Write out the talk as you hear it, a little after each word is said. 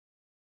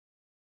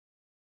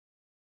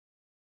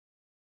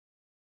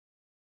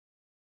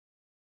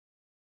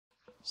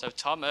So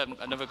Tom,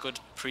 another good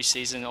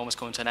pre-season almost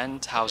coming to an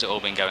end. How's it all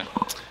been going?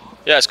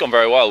 Yeah, it's gone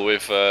very well.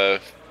 We've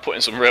put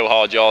in some real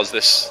hard yards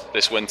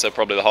this winter,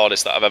 probably the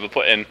hardest that I've ever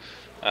put in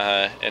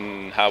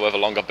however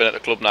long I've been at the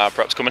club now,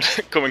 perhaps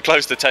coming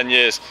close to 10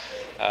 years.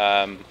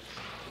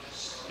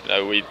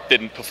 We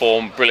didn't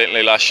perform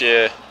brilliantly last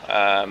year,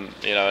 and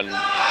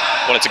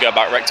wanted to go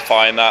back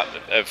rectifying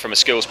that from a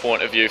skills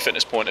point of view,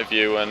 fitness point of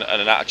view, and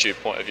an attitude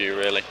point of view,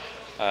 really.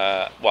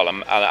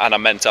 And a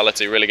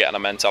mentality, really getting a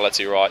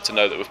mentality right to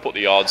know that we've put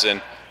the yards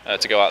in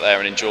to go out there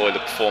and enjoy the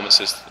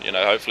performances.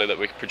 Hopefully that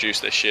we can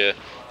produce this year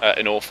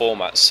in all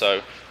formats.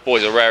 So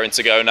boys are raring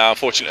to go now.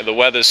 Unfortunately, the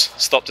weather's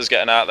stopped us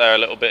getting out there a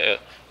little bit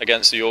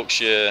against the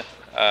Yorkshire.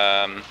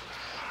 And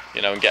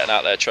getting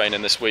out there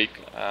training this week,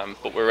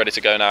 but we're ready to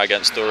go now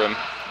against Durham,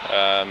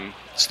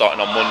 starting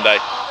on Monday,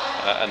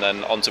 and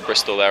then on to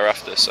Bristol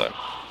thereafter. So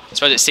I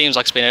suppose it seems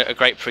like it's been a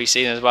great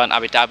pre-season as well, and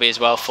Abu Dhabi as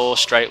well, 4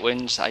 straight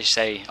wins. As you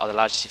say, are the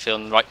lads, you feel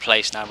in the right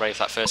place now, ready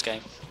for that first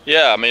game?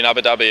 Yeah, I mean,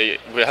 Abu Dhabi,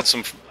 we had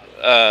some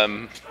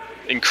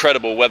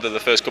incredible weather the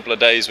first couple of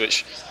days,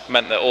 which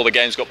meant that all the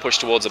games got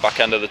pushed towards the back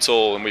end of the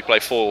tour, and we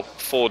played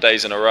four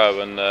days in a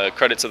row. And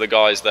credit to the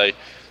guys, they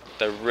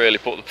really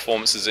put the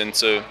performances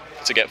into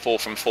to get 4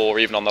 from 4,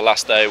 even on the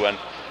last day when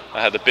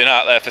they'd been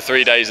out there for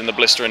 3 days in the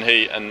blistering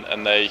heat,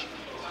 and they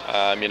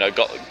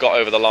got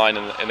over the line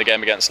in the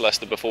game against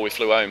Leicester before we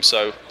flew home.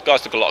 So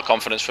guys took a lot of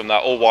confidence from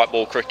that. All white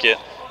ball cricket.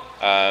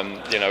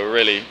 We're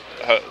really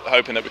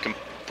hoping that we can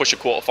push a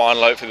quarter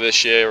final hopefully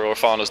this year, or a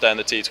finals day in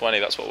the T20.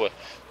 That's what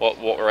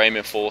we're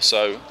aiming for.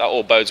 So that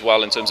all bodes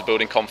well in terms of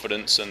building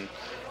confidence, and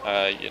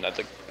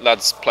the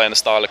lads playing the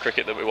style of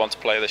cricket that we want to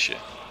play this year.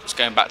 Just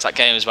going back to that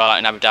game as well, like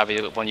in Abu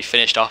Dhabi, when you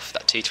finished off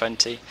that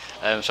T20,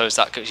 so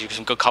that gives you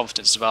some good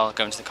confidence as well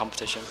going into the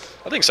competition?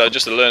 I think so,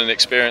 just a learning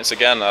experience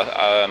again.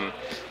 I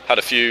had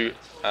a few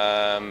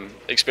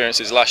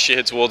experiences last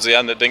year towards the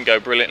end that didn't go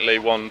brilliantly,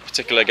 one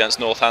particularly against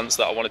Northants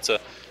that I wanted to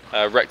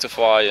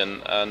rectify,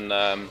 and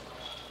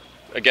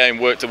again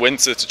worked the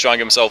winter to try and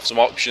give myself some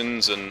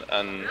options and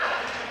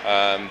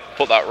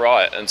put that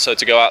right. And so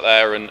to go out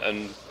there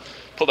and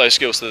put those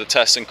skills to the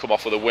test and come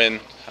off with a win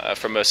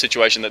from a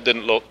situation that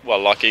didn't look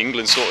like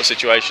England's sort of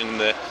situation in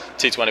the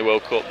T20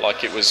 World Cup,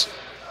 like it was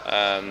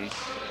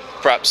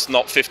perhaps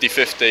not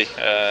 50-50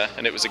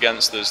 and it was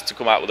against us. To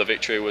come out with a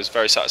victory was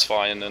very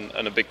satisfying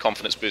and a big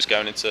confidence boost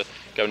going into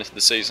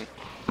the season.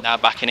 Now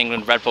back in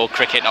England, red ball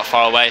cricket not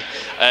far away.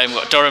 We've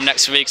got Durham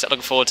next week, so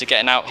looking forward to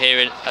getting out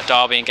here at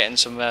Derby and getting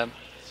some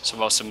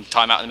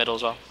time out in the middle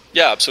as well.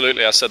 Yeah,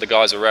 absolutely. I said the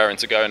guys are raring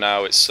to go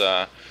now.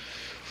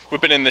 We've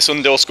been in this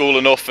indoor school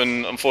enough,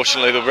 and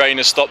unfortunately the rain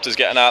has stopped us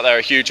getting out there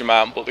a huge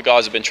amount, but the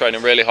guys have been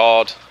training really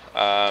hard,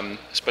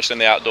 especially in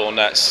the outdoor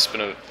nets.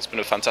 It's been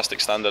a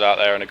fantastic standard out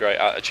there and a great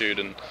attitude,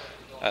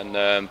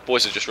 and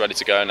boys are just ready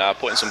to go now,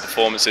 put in some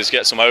performances,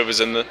 get some overs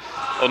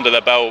under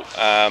their belt.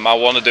 I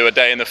want to do a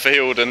day in the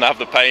field and have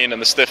the pain and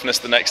the stiffness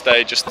the next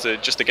day just to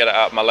get it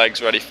out of my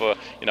legs, ready for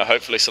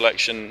hopefully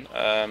selection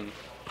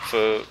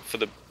for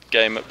the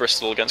game at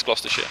Bristol against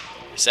Gloucestershire.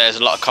 So there's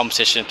a lot of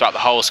competition throughout the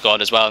whole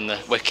squad as well, and the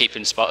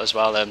wicket-keeping spot as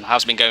well.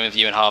 How's it been going with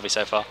you and Harvey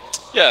so far?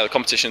 Yeah, the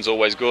competition's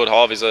always good.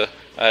 Harvey's a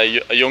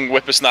young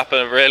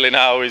whippersnapper really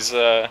now.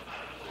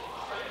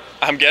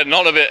 I'm getting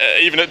on a bit.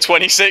 Even at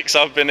 26,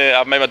 I've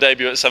made my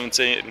debut at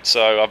 17,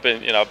 so I've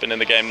been in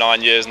the game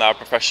 9 years now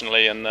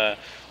professionally, and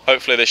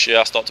hopefully this year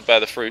I start to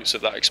bear the fruits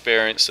of that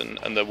experience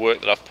and the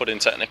work that I've put in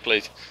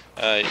technically,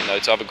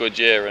 to have a good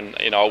year.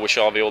 And I wish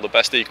Harvey all the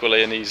best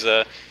equally,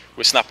 and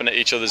we're snapping at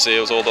each other's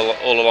heels all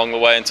along the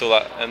way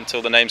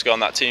until the names go on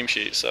that team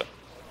sheet. So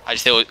I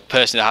just feel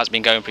personally has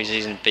been going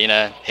pre-season,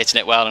 been hitting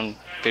it well and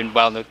been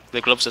well in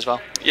the gloves as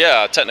well.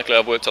 Yeah, technically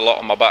I've worked a lot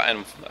on my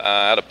batting.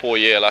 I had a poor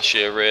year last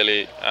year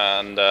really,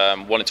 and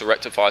wanted to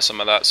rectify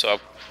some of that. So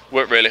I've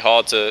worked really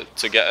hard to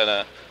get in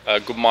a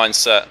good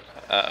mindset,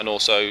 and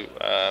also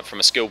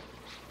from a skill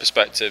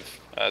perspective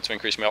to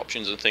increase my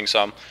options and things.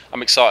 So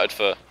I'm excited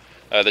for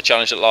the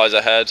challenge that lies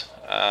ahead,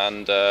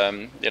 and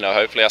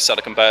hopefully I said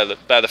I can bear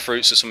the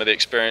fruits of some of the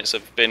experience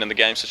of being in the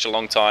game such a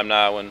long time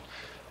now, and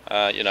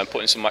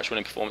putting some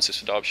match-winning performances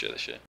for Derbyshire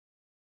this year.